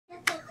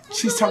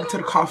She's talking to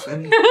the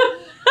coffin.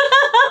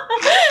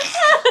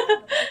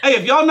 Hey,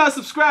 if y'all not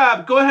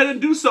subscribed, go ahead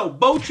and do so.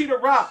 Bocchi the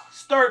Rock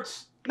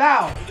starts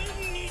now.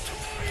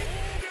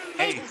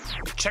 Hey,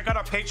 check out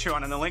our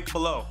Patreon in the link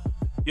below.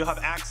 You'll have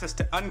access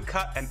to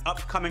uncut and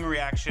upcoming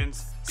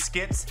reactions,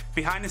 skits,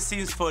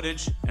 behind-the-scenes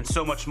footage, and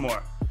so much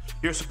more.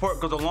 Your support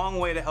goes a long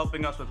way to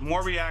helping us with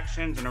more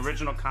reactions and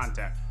original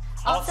content.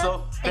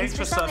 Also, thanks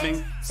for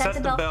subbing. Set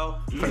the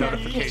bell for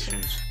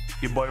notifications.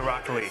 Your boy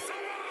YaBoyRockLee.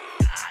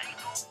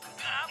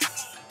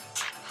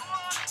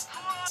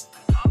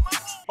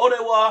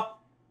 Odewa,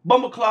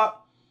 Bumble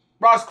Clock,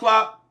 Ross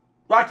Clock,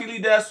 Rocky Lee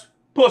Des,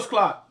 Puss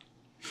Clock.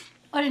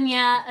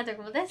 Orenya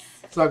Adogo desu.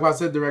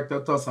 Sakase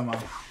Director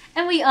Tosama.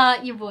 And we are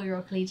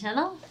YaBoyRockLee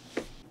channel.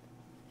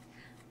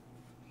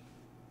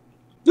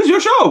 This is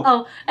your show.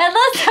 Oh, and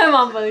last time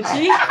on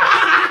Bocchi.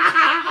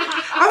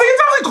 I think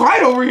it's only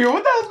quiet over here.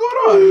 What the hell's going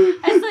on?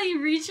 I saw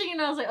you reaching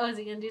and I was like, oh, is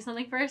he gonna do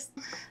something first?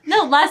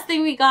 No, last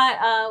thing we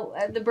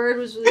got, the bird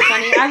was really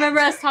funny. I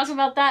remember us talking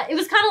about that. It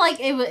was kind of like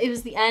it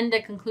was the end,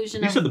 a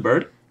conclusion. You said the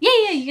bird?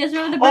 Yeah, you guys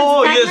remember the bird?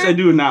 Oh, yes, I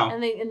do now.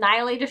 And they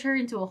annihilated her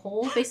into a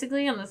hole,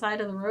 basically, on the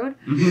side of the road.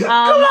 Mm-hmm. It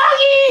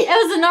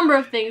was a number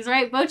of things,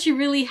 right? Bocchi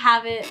really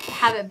have it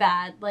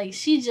bad. Like,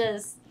 she'd be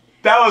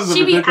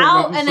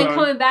out and then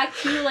coming back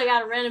to you, like,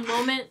 at a random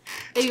moment.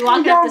 They'd be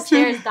walking up the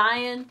stairs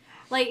dying.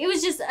 Like, it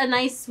was just a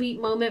nice, sweet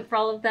moment for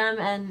all of them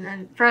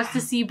and for us to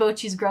see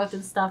Bocchi's growth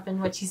and stuff and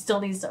what she still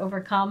needs to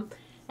overcome.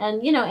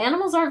 And, you know,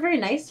 animals aren't very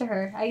nice to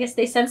her. I guess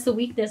they sense the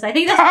weakness. I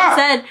think that's what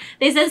they said.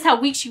 They sensed how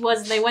weak she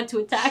was and they went to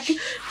attack.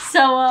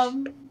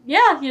 So,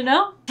 yeah, you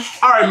know.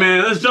 All right,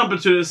 man, let's jump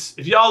into this.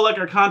 If y'all like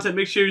our content,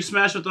 make sure you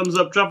smash a thumbs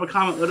up, drop a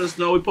comment, let us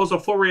know. We post our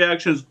full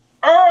reactions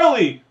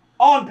early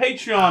on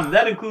Patreon.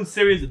 That includes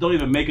series that don't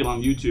even make it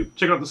on YouTube.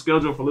 Check out the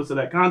schedule for a list of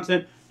that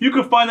content. You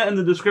can find that in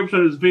the description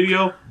of this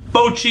video.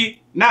 Bocchi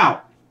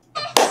now.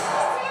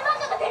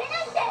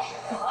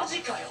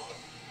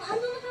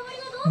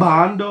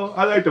 Bondo.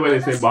 I like the way they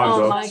say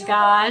Bondo. Oh my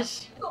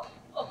gosh.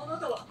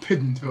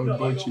 Pin-toed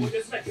Bocchi.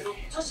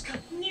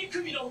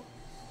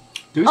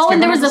 Oh,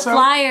 and there was a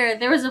flyer.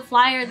 There was a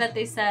flyer that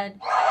they said.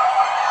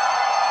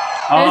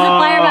 There was a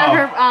flyer about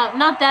her,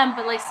 not them,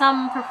 but like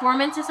some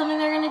performance or something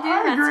they're gonna do.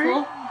 That's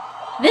cool.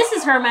 This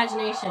is her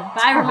imagination,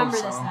 but I remember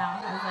this now.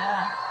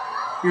 Yeah.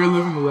 You're a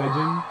living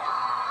legend.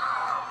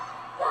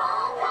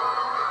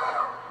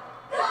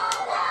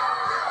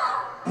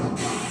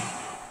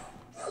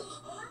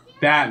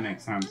 That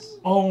makes sense.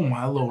 Oh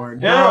my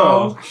lord. Ew.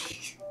 Ew,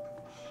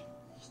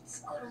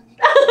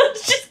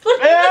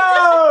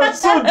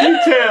 it's so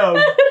detailed.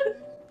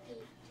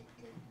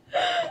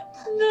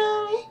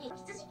 No.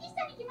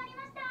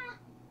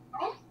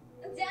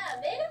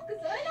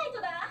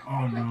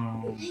 Oh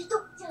no.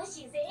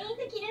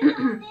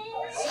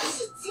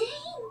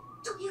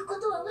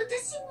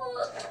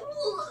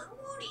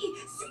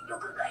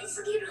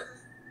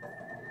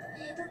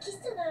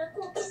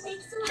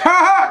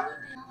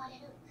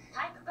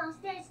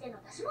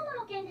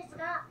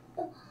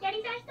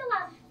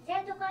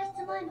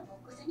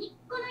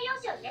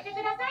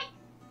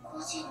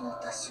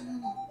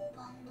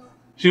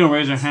 She gonna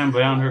raise her hand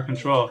beyond her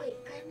control.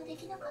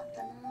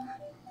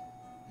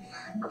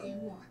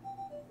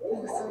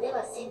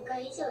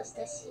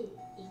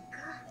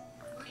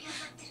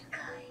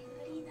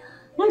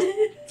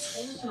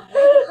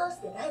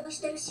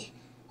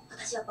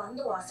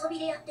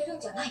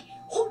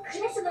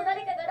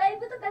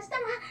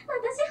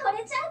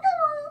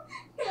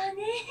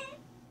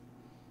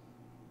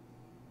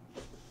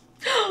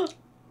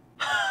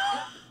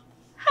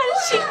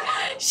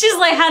 She's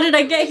like, how did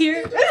I get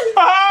here?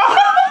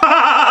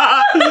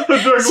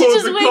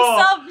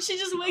 She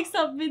just wakes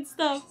up mid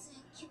stuff.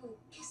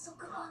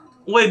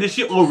 Wait, did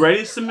she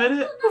already submit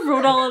it? Who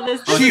wrote all of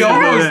this? She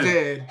almost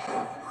did.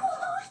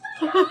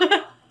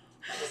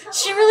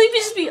 She really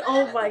just be,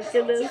 oh my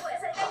goodness.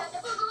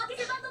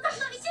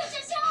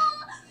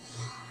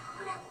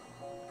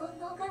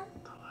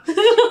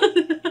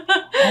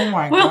 Oh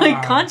my god. Well,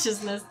 like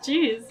consciousness,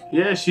 jeez.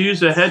 Yeah, she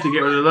used her head to get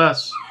rid of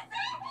less.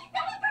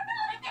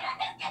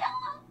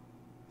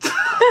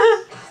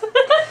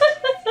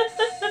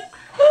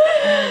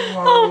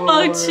 Oh,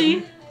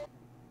 Bocchi.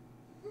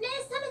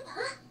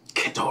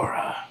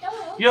 Kedora.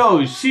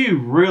 Yo, she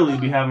really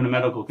be having a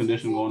medical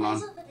condition going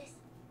on.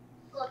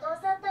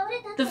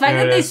 The fact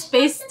that they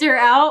spaced her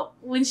out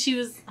when she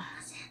was...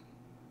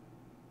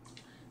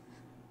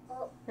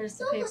 There's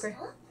the paper.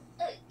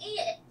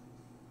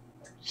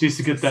 She needs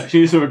to get that. She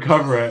needs to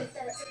recover it.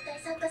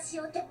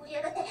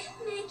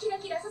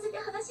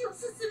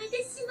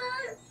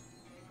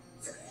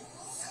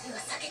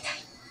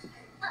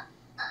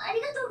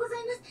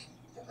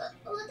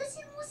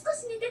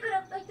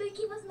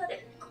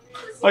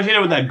 Oh, she did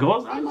it with that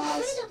ghost?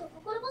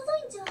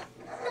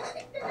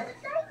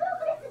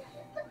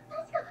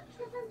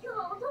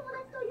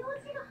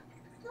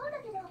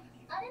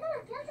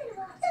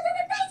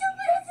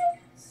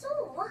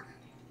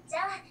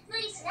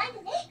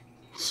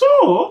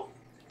 So?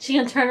 She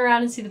can turn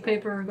around and see the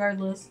paper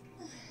regardless.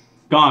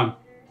 Gone.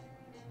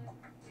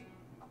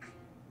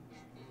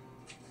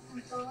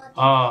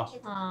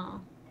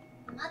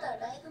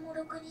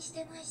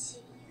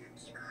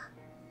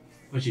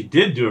 But she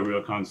did do a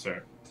real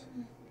concert.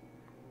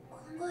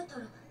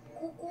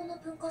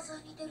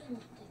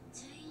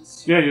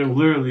 Yeah, you're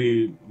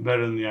literally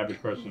better than the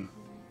average person.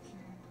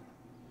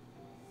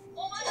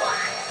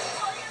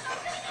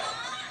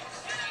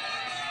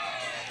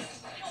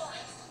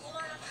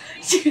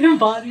 She get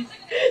body.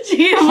 She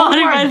get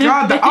body by the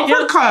God, the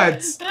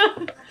uppercuts!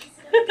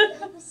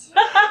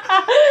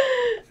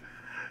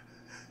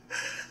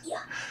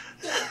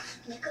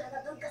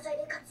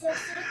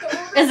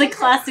 It's a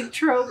classic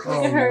trope.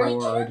 Look at her.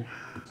 Lord.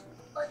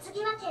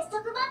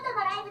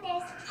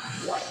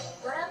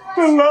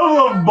 The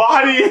level of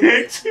body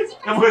hit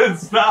and when it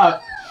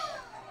stopped.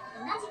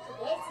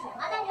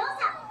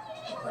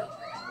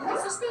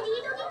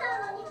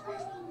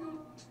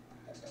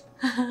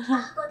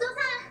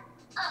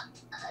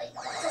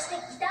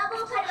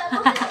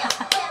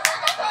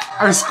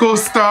 Our school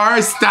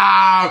star,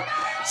 stop!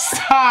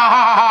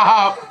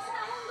 Stop!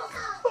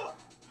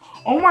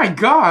 Oh my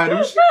God!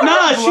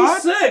 Nah,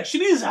 she's sick. She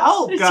needs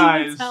help,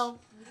 guys. She needs help.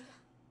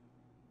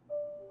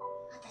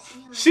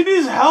 She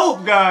needs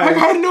help, guys. I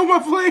gotta know my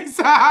place.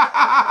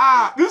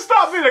 This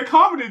stopped being a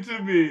comedy to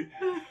me.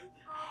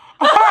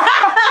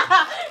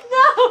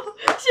 No,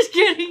 she's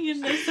getting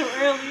in there so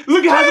early.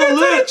 Look at how the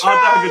lid. I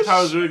thought her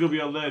guitar was really gonna be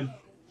a lid.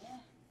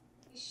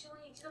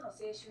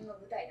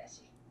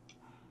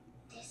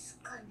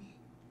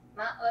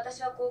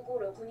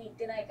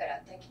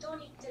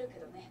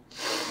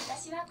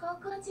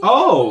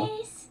 Oh,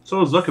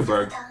 so is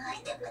Zuckerberg.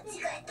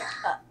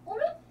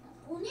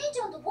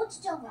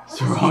 It's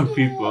the wrong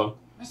people.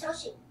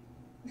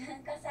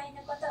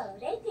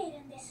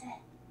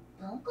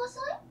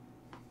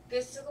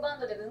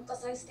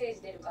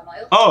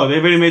 Oh,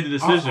 they've already made the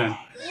decision.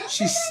 Oh,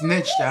 she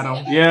snitched at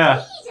him.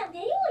 Yeah.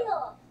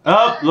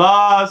 Up,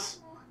 loss.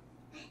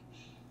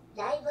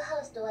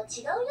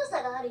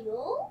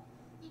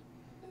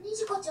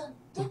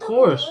 Of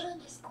course.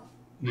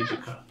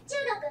 Nijika.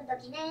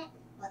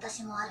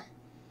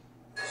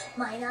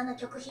 マイナーな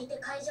曲弾いて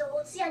会場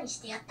を艶に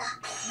してやった。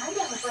なんで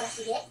誇ら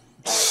しげ？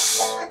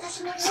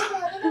私もよくあ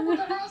げたこ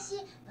とない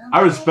し。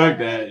I respect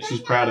that.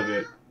 She's proud of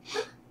it.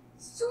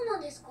 そうな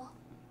んですか。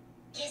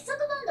傑作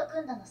バンド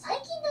組んだの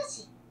最近だ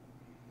し。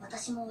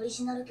私もオリ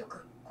ジナル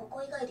曲こ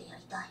こ以外でや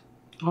りたい。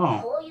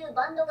Oh. こういう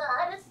バンドが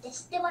あるって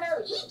知ってもら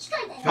ういい機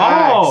会だよ。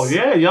Oh,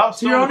 yeah, y'all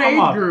To your own age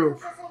group.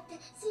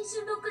 青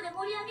春ロックで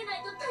盛り上げな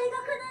いと退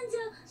学なんじゃ。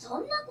そ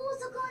んな拘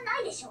束はな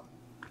いでしょ。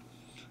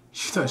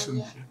 She thought she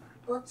was.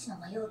 ぼっちの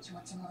迷う気持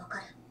ちもわか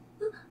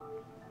る。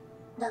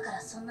だか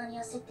らそんなに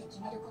焦って決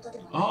めることで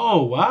もない。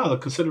 Oh, wow, the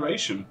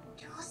consideration.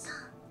 りょうさ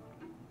ん、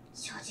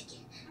正直、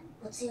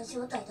お強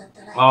状態だっ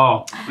たら。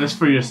 Oh, that's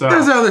for yourself.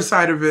 There's the other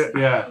side of it.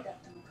 Yeah.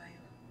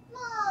 ま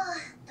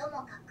あ、と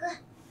もかく、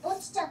ぼっ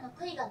ちちゃんの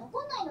悔いが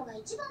残んないのが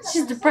一番だ。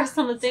 She's depressed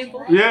on the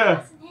table.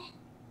 Yeah.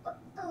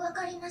 わ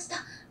かりました。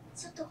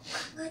ちょっと考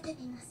えて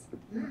みます。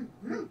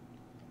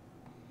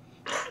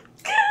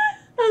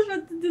I was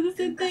about to do the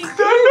same thing. I know,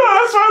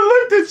 that's why I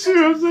looked at you.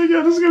 I was like,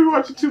 yeah, this is gonna be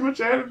watching too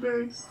much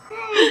anime.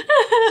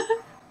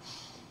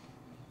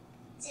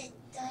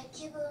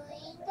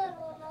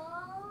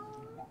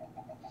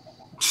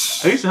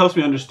 At least it helps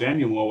me understand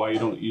you more why you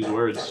don't use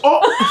words.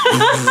 Oh!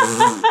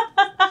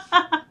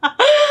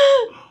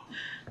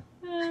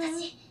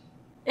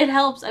 It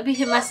helps. I be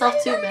hitting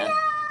myself too, man.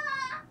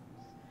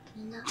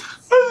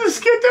 I just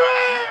skipped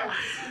it.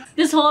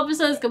 This whole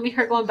episode is gonna be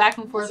her going back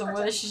and forth on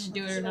whether she should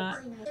do it or not.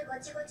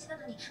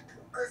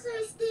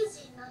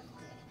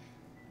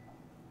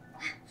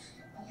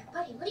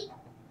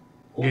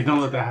 Yeah, don't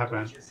let that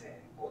happen.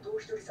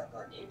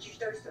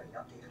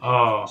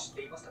 Oh.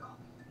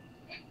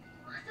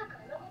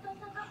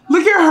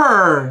 Look at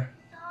her.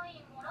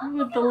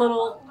 With the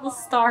little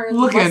star and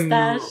Looking the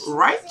mustache.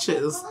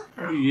 righteous.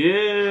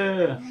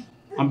 Yeah.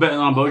 I'm betting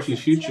on Bocchi's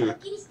future.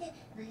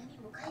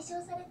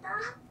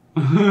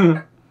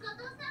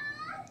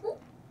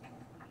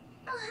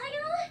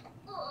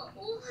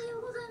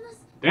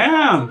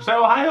 Damn, say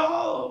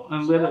Ohio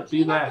and let it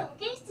be that.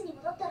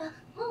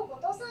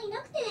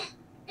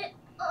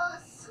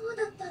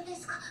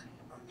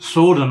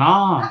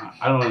 Sodana.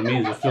 I don't know what it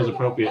means. It feels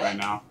appropriate right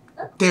now.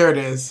 There it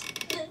is.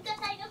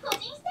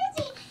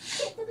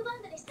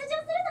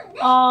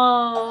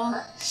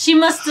 Oh, she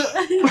must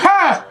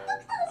have.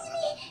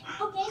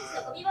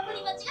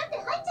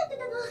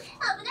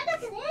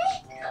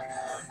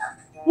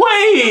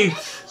 Wait!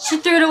 She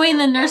threw it away in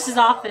the nurse's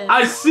office.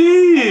 I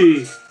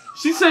see!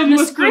 She said you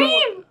The must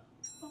scream!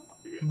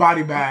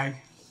 Body bag.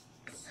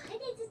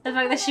 The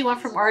fact that she went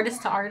from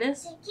artist to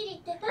artist.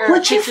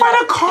 Where'd she find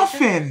a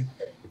coffin?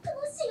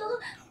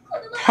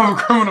 I'm a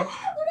criminal.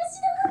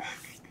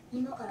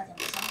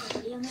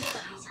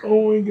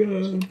 Oh my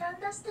god.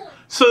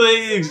 So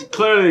they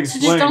clearly So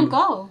explained. just don't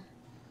go.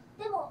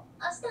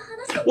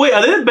 Wait,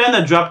 are they the band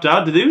that dropped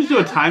out? Did they just do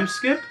a time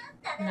skip?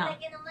 No.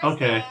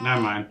 Okay,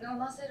 never mind.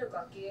 Because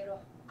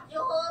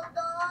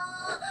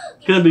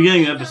at the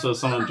beginning of the episode,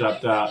 someone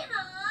dropped out.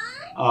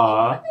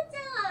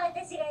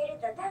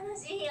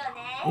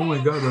 Oh my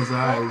god, those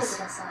eyes.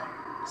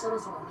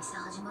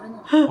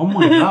 Oh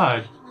my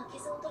god.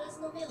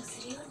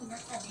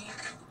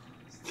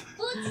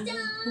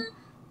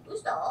 どう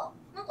した？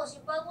なんか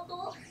心配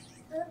事？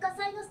文化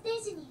祭のステ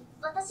ージに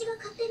私が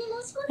勝手に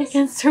申し込んで。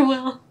 Against her will.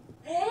 何？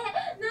ラ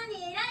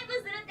イブ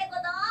するってこ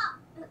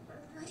と？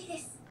無理で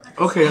す。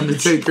 Okay,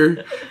 Undertaker.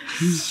 ないで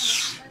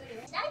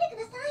く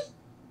ださい。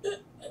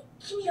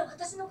君ら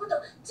私のこと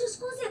女子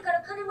高生か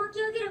ら金巻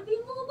き上げる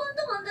貧乏バン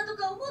ドマンだと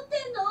か思って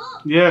んの？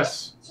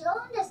 Yes. 違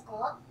うんです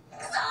か？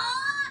くそー！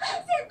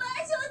先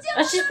輩承知。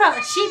 Oh, she's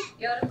probably she.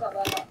 やるか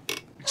バカ。っ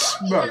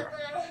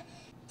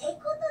て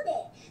ことで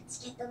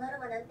チケットノル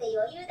マなんて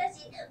余裕だ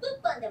し、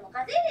物販でも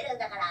稼いでるん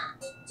だから。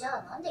じ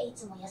ゃあなんでい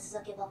つも安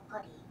酒ばっ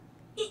か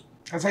り？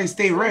 That's how you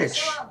stay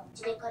rich.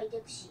 家で借りて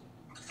くし。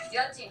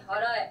家賃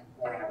払え。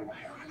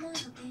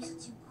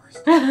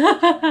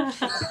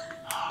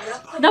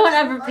 No one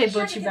ever paid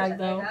Bocchi back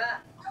though. こ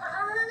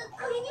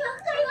れには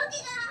深いわけ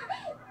が。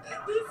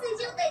泥酔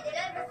状態でラ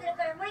イブする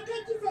から毎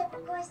回機材ぶっ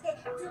壊して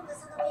全部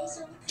その弁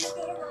償につい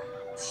てるの。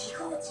自業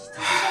自得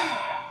だも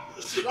ん。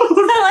 It's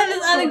not like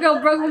this other girl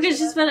broke because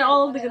she spent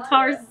all of the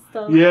guitars and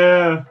stuff.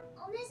 Yeah.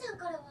 お姉さん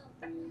からは。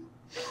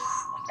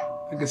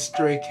 Like a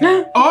stray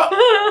cat. Oh!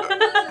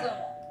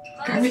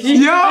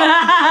 Yo!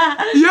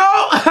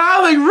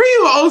 Like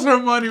reloads her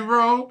money,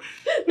 bro.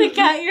 The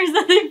cat ears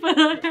that they put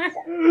on her.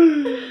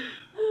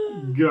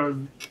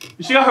 God.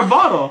 She got her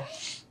bottle.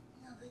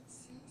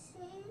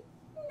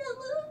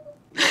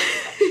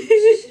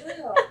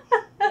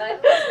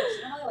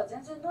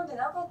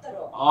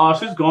 Oh,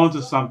 she's going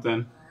to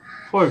something.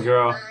 Poor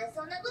girl.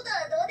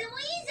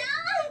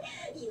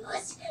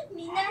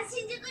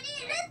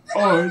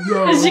 Oh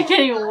no. She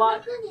can't even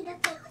walk.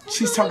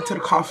 She's talking to the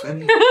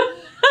coffin.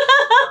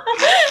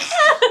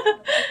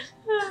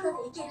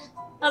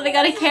 Oh, they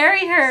gotta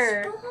carry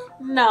her.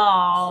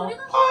 No.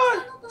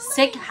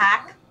 Sick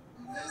hack.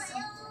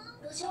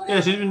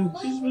 Yeah, she's been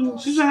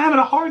having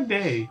a hard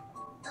day.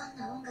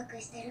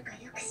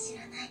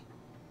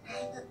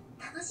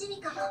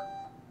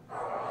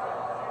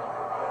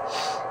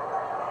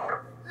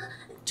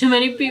 Too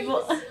many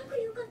people.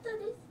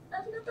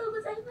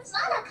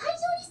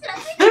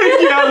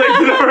 Yeah, like,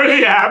 did it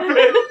already happen?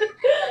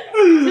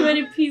 Too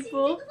many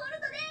people.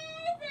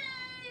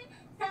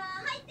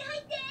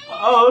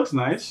 Oh, looks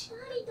nice.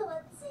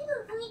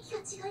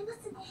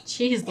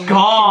 Jeez, the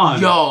Gone.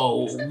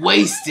 Yo,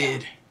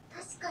 wasted.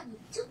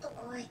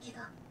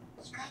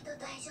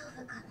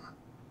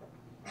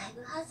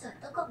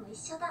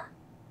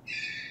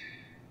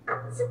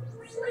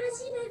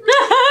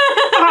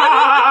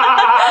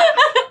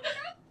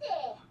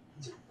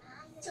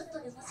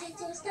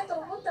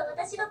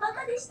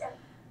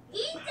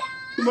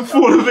 The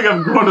fool doesn't think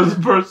I've grown as a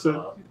person.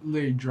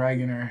 Literally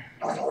dragging her.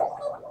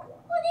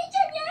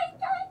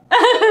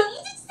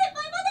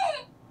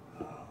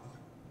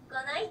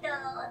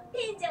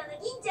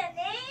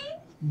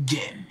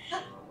 Again.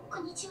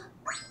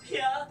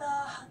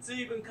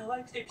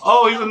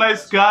 Oh, he's a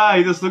nice guy.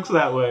 He just looks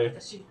that way.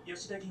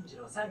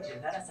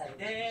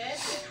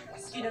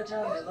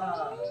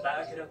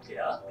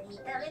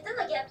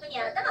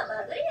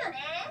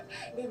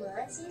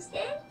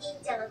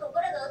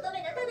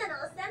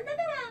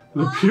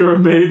 The pure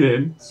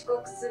maiden.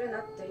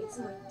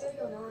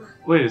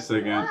 Wait a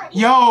second.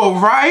 Yo,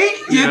 right?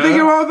 You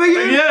thinking what I'm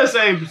thinking? Yes,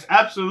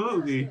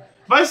 absolutely.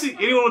 If I see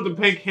anyone with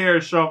the pink hair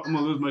show up, I'm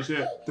gonna lose my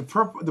shit. The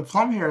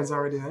plum hair is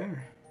already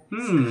there.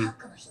 Hmm.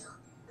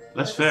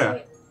 That's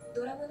fair.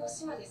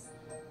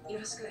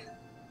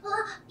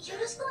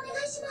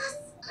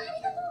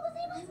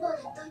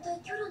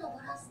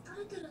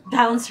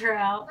 Bounce her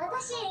out.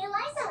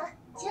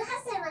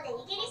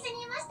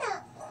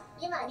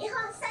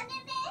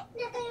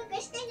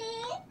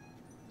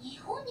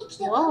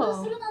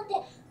 Whoa.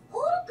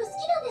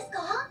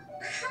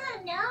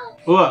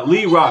 What?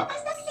 Lee Rock.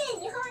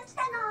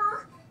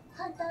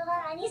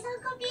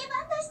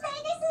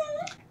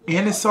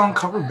 And it's on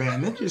cover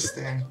band.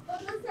 Interesting.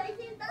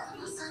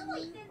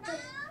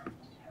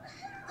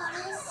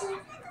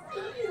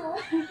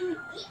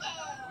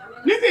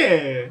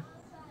 Yeah.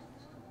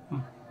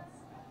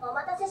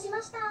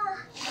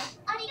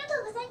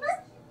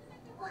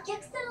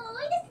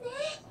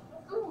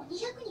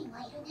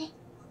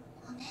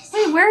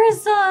 Hey, where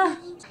is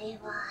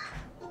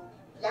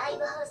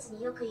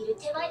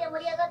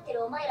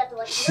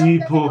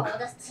Sheeple.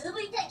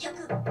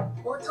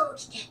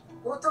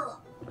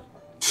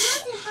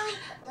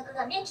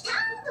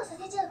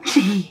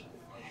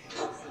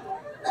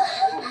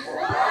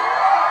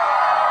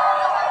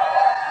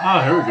 Oh,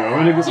 here we go. We're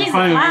gonna get some She's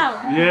fun.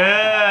 loud.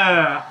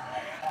 Yeah.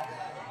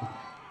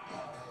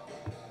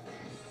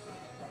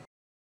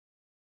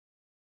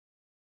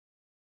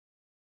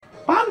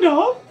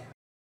 Bando.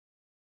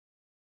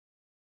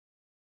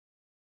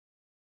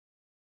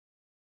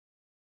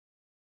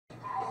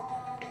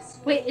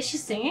 Wait, is she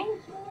singing?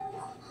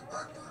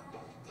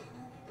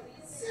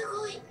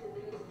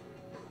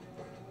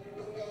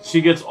 She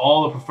gets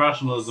all the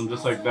professionalism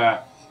just like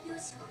that.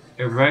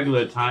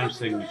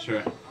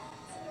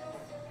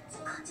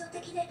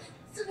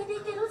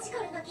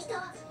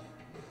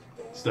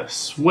 It's the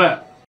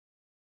sweat.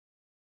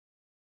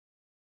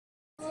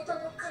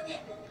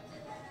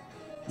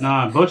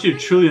 Nah, Bocchi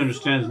truly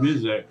understands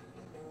music.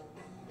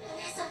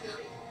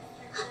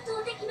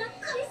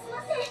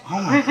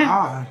 Oh my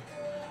god.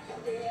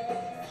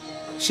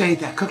 She ate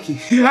that cookie.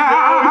 She did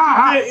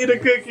eat a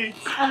cookie.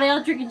 Oh, they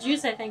all drinking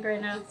juice, I think,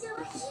 right now.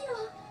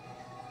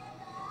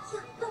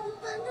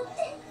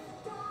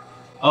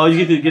 Oh, you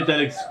get to get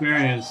that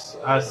experience.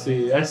 I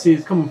see. I see.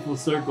 It's coming full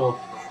circle.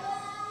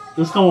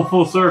 It's coming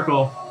full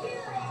circle.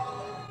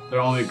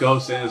 They're only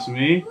ghosts and it's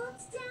me.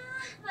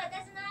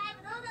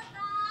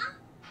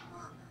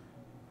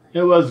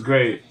 It was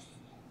great.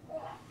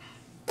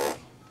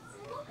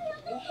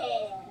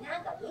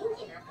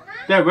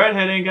 That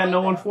redhead ain't got no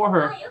one for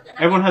her.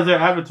 Everyone has their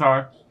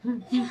avatar.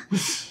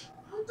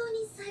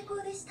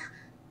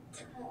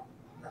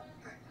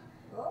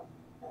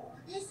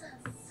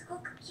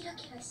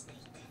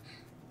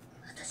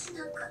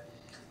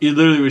 You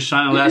literally was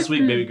shining last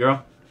week, baby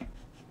girl.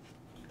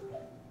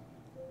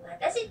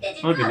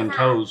 Look at them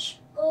toes.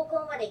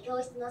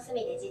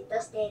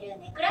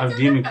 Of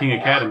Demon King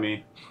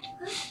Academy.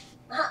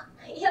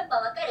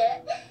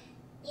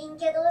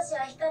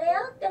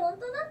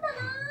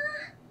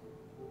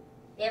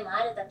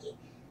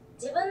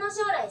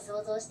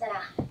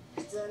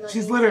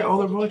 She's literally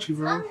older Bocchi,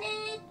 bro.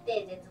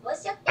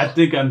 I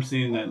think I'm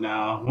seeing that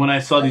now. When I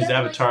saw these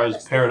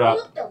avatars paired up.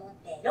 I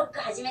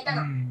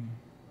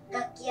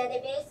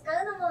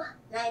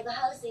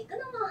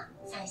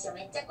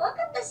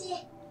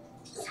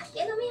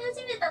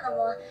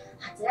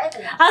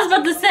was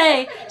about to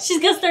say, she's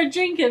gonna start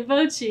drinking,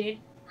 Bocchi.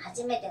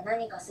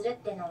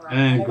 And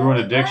then grew an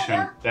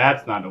addiction.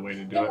 That's not the way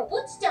to do it.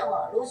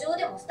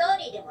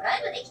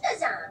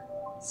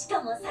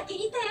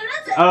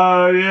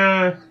 Oh,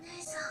 yeah.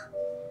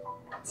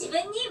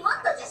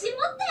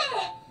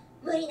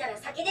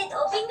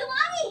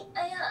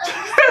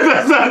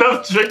 That's not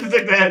enough trick to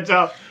take the hedge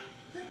off.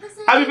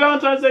 Happy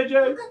Valentine's Day,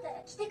 Jay.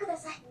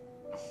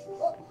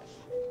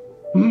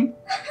 Hmm?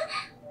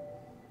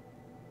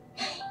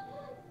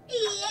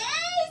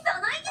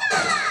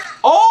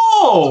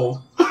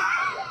 Oh!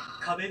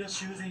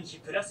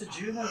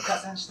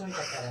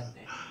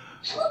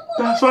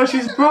 That's why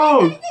she's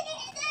broke.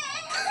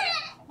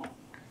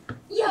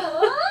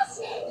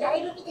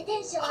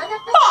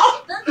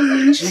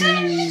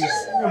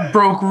 Jeez.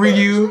 Broke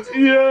Ryu.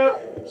 Yeah.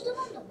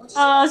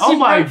 Oh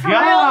my God. Look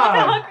how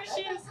God. hungry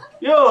she is.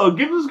 Yo,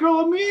 give this girl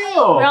a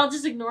meal. We're all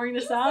just ignoring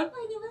the sound.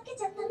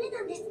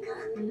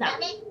 No.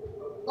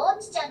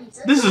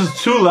 This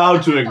is too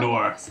loud to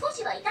ignore.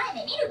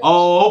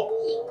 Oh.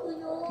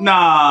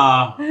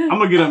 Nah. I'm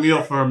gonna get a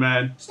meal for her,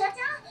 man.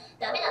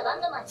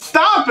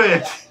 Stop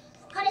it!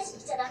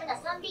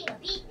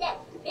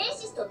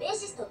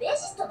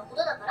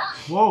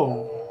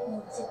 Whoa.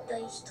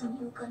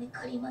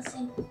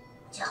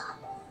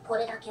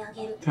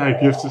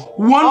 That gift is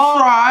One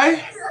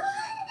fry?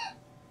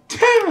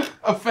 Damn,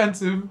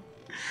 offensive.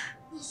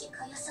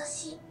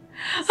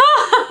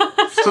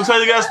 Sometimes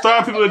you gotta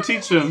starve people to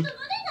teach them.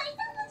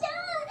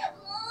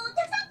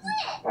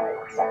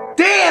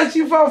 Damn,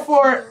 she fell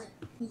for it.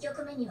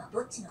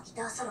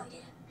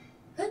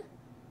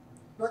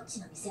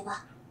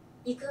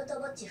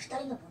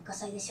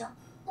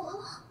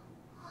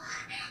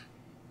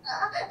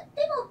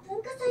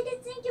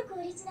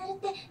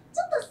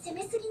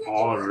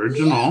 Oh,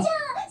 original.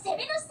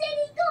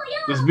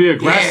 Let's be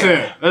aggressive.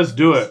 Yeah. Let's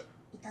do it.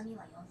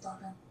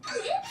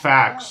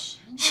 Facts.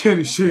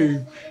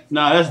 Shitty.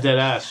 Nah, that's dead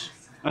ass.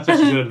 That's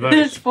actually good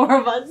There's advice. 4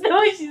 of us. The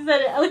way she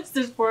said it, at least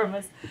there's 4 of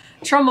us.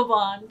 Trauma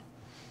bond.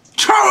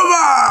 Trauma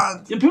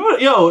bond! Yeah, people,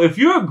 yo, if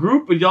you're a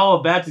group and y'all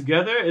are bad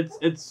together, it's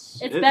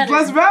better. It's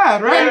less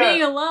bad, Than right?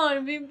 being alone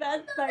and being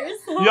bad by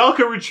yourself. Y'all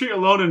can retreat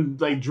alone and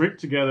like drink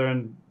together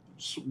and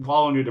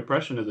swallow in your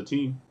depression as a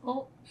team.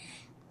 Oh.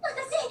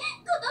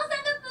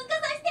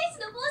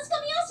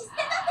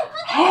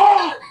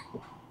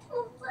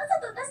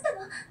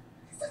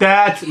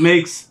 That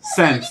makes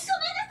sense.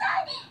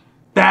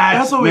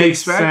 That's what we makes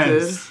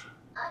expected. sense.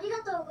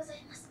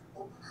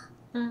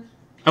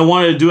 I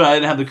wanted to do it. I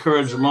didn't have the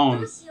courage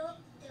alone.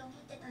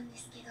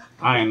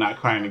 I am not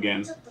crying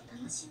again.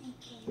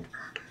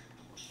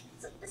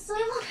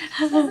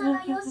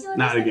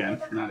 Not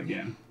again. Not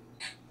again.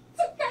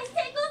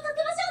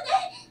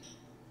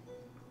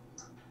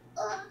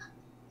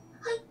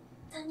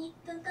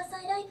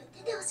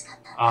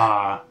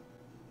 Ah.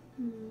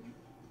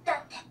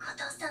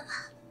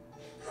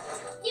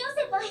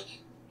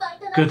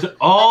 Good.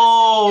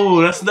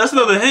 Oh, that's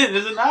another hint,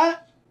 is it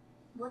not?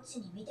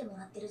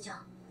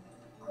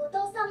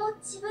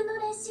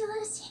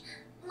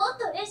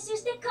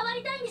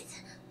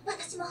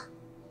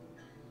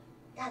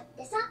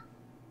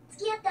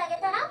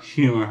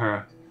 Humor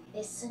her.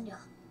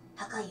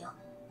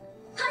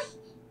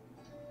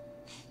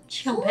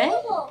 She gonna pay?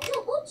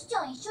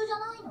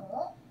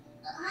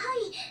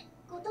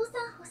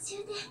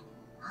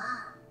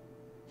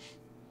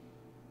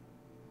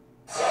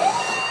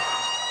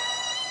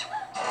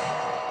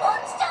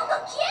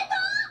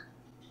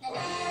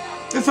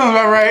 That sounds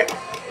about right.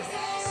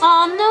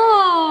 Oh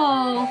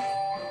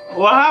no!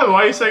 What happened?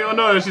 Why are you saying oh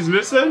no? She's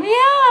missing?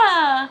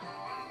 Yeah.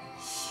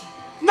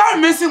 Not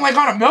missing like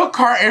on a milk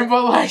carton,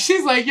 but like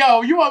she's like,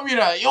 yo, you want me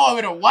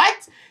to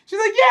what? She's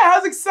like, yeah, I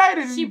was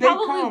excited. She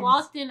probably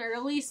walked in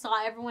early,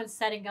 saw everyone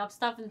setting up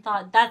stuff, and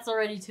thought that's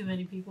already too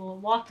many people.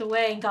 Walked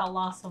away and got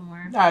lost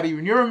somewhere. Not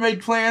even. You ever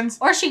made plans?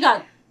 Or she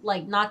got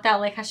like knocked out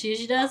like how she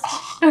usually does.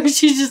 Or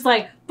she's just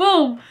like,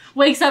 boom,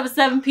 wakes up at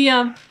 7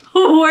 p.m.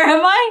 Where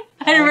am I?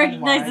 I didn't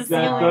recognize the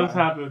ceiling. That does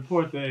happen.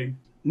 Poor thing.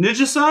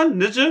 Ninja-san?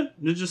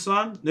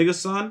 Ninja-san?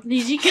 Nigga-san?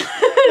 Nijika?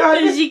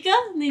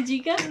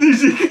 Nijika?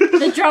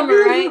 The drummer,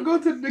 right? Go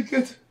to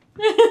Nigga.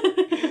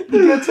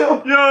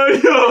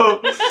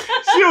 Yo.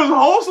 She was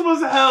wholesome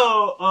as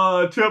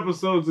hell 2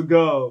 episodes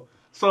ago.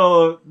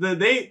 So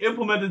they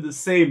implemented the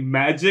same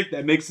magic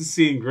that makes the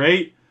scene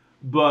great.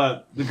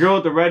 But the girl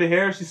with the red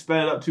hair, she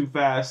sped it up too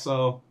fast.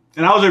 So,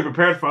 and I was already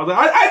prepared for it. I was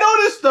like, I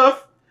know this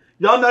stuff.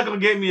 Y'all not going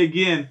to get me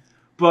again.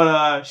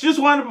 But she just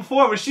wanted to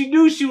perform, and she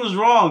knew she was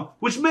wrong,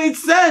 which made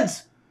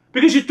sense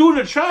because she threw it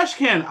in the trash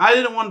can. I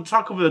didn't want to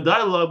talk over the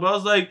dialogue, but I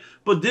was like,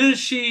 but didn't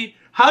she?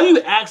 How do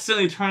you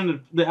accidentally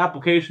turn the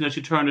application that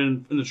she turned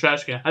in the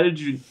trash can? How did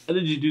you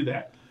do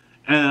that?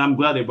 And I'm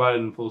glad they brought it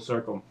in full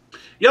circle.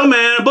 Yo,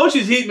 man,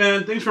 Bocchi's Heat,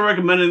 man. Thanks for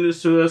recommending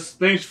this to us.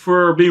 Thanks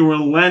for being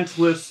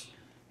relentless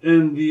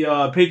in the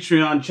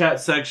Patreon chat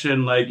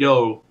section. Like,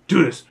 yo,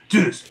 do this.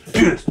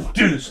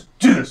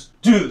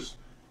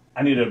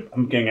 I'm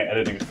getting an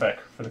editing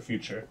effect for the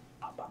future.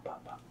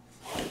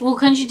 Well,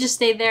 couldn't you just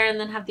stay there and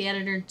then have the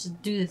editor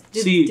just do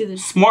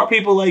this? Smart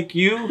people like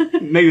you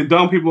make the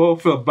dumb people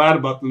feel bad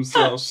about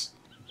themselves.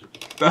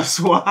 That's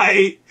why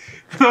I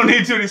don't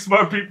need too many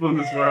smart people in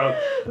this world.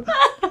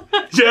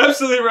 You're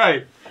absolutely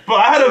right. But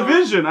I had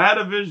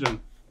a vision.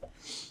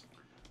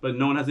 But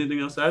no one has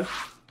anything else to add?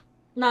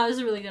 No, it was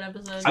a really good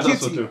episode. I thought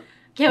so too.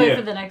 Can't wait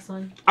for the next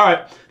one. All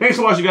right. Thanks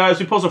for watching, guys.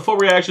 We post our full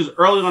reactions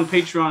early on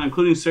Patreon,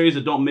 including series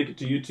that don't make it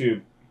to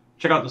YouTube.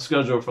 Check out the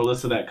schedule for a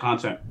list of that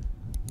content.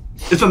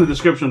 It's in the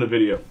description of the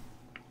video.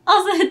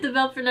 Also, hit the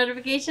bell for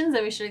notifications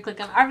and be sure to click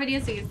on our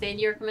videos so you can stay in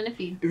your recommended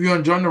feed. If you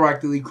want to join the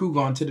YaBoyRockLee crew,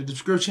 go into the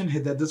description,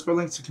 hit that Discord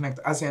link to connect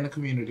us and the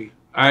community.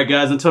 All right,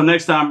 guys. Until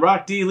next time,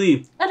 Rock D.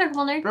 Lee.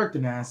 Rock the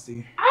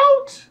Nasty.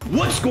 Out.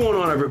 What's going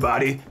on,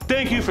 everybody?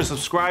 Thank you for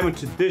subscribing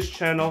to this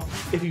channel.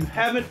 If you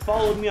haven't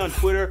followed me on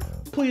Twitter,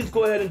 please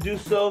go ahead and do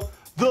so.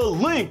 The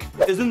link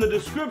is in the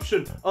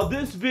description of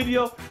this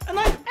video, and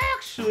I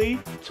actually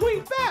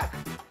tweet back.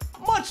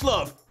 Much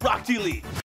love, Rock D. Lee.